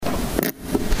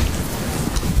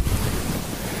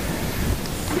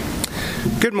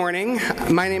Good morning.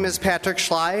 My name is Patrick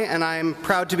Schley, and I'm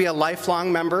proud to be a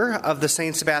lifelong member of the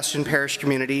St. Sebastian Parish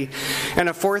community and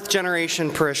a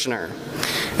fourth-generation parishioner.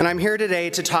 And I'm here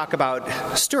today to talk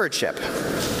about stewardship.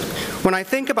 When I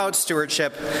think about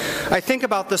stewardship, I think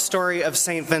about the story of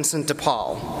St. Vincent de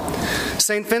Paul.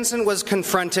 St. Vincent was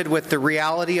confronted with the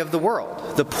reality of the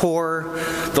world, the poor,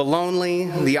 the lonely,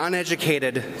 the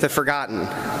uneducated, the forgotten.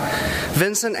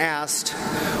 Vincent asked,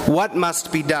 "What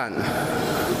must be done?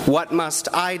 What must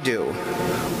I do?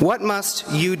 What must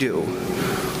you do?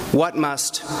 What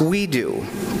must we do?"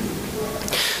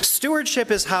 Stewardship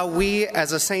is how we,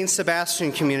 as a St.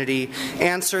 Sebastian community,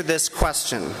 answer this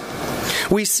question.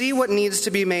 We see what needs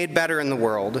to be made better in the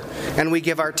world, and we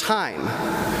give our time.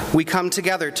 We come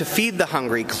together to feed the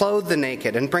hungry, clothe the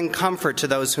naked, and bring comfort to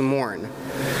those who mourn.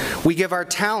 We give our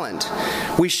talent.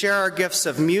 We share our gifts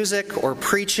of music or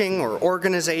preaching or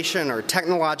organization or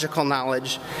technological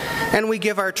knowledge, and we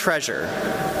give our treasure.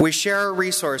 We share our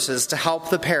resources to help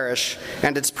the parish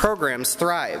and its programs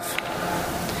thrive.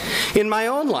 In my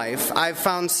own life, I've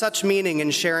found such meaning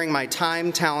in sharing my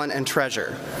time, talent, and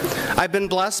treasure. I've been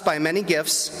blessed by many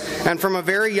gifts, and from a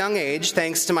very young age,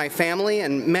 thanks to my family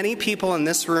and many people in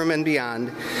this room and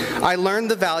beyond, I learned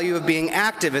the value of being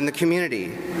active in the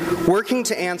community, working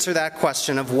to answer that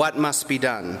question of what must be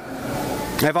done.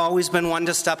 I've always been one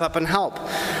to step up and help.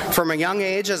 From a young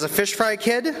age as a fish fry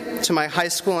kid, to my high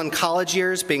school and college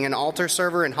years being an altar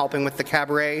server and helping with the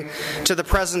cabaret, to the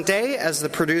present day as the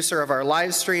producer of our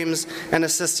live streams and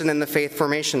assistant in the faith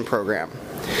formation program.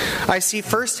 I see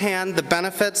firsthand the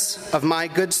benefits of my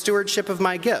good stewardship of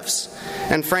my gifts,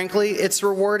 and frankly, it's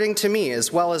rewarding to me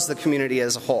as well as the community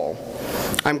as a whole.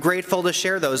 I'm grateful to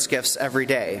share those gifts every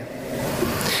day.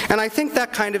 And I think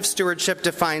that kind of stewardship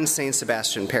defines St.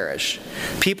 Sebastian Parish.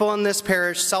 People in this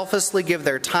parish selflessly give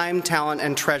their time, talent,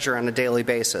 and treasure on a daily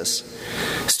basis.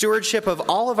 Stewardship of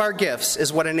all of our gifts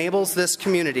is what enables this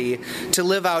community to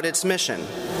live out its mission,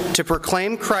 to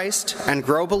proclaim Christ and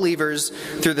grow believers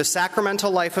through the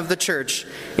sacramental life of the Church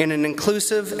in an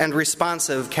inclusive and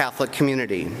responsive Catholic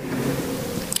community.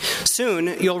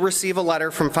 Soon, you'll receive a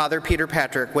letter from Father Peter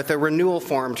Patrick with a renewal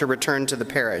form to return to the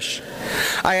parish.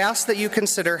 I ask that you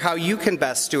consider how you can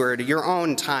best steward your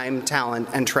own time, talent,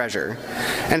 and treasure,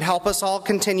 and help us all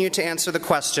continue to answer the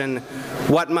question,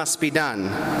 what must be done?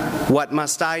 What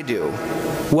must I do?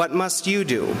 What must you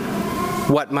do?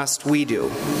 What must we do?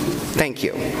 Thank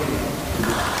you.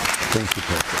 Thank you,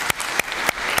 Patrick.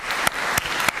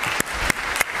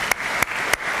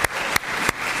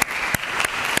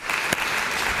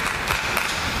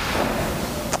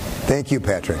 Thank you,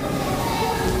 Patrick.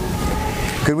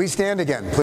 Could we stand again, please?